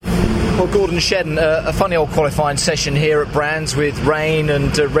Well, Gordon Shedden, a funny old qualifying session here at Brands with rain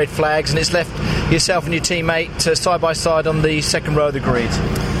and red flags, and it's left yourself and your teammate side by side on the second row of the grid.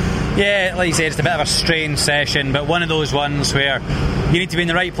 Yeah, like you said, it's a bit of a strange session, but one of those ones where you need to be in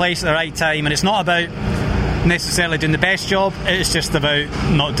the right place at the right time, and it's not about necessarily doing the best job, it's just about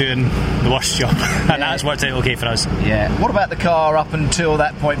not doing the worst job. And that's worked out okay for us. Yeah. What about the car up until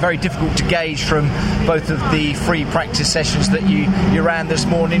that point? Very difficult to gauge from both of the free practice sessions that you ran this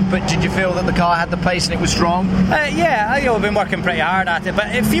morning, but did you feel that the car had the pace and it was strong? Yeah, I've been working pretty hard at it,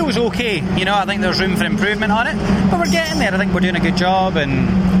 but it feels okay. I think there's room for improvement on it, but we're getting there. I think we're doing a good job, and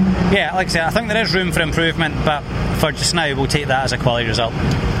yeah, like I said, I think there is room for improvement, but for just now we'll take that as a quality result.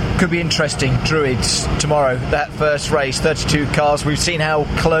 Could be interesting. Druids tomorrow, that first race, 32 cars. We've seen how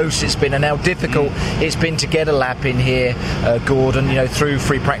close it's been and how difficult it's been to get a lap in here, Gordon, through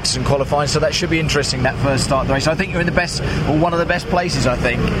free practice and qualifying, so that should be interesting, that first start of the race. I think you're in the best, or one of the best places, I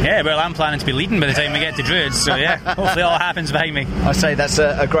think. Yeah, well, I'm planning to be leading by the time we get to Druids, so yeah, hopefully all happens behind me. I say that's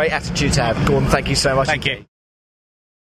a great attitude to have. Gordon, thank you so much. Thank you.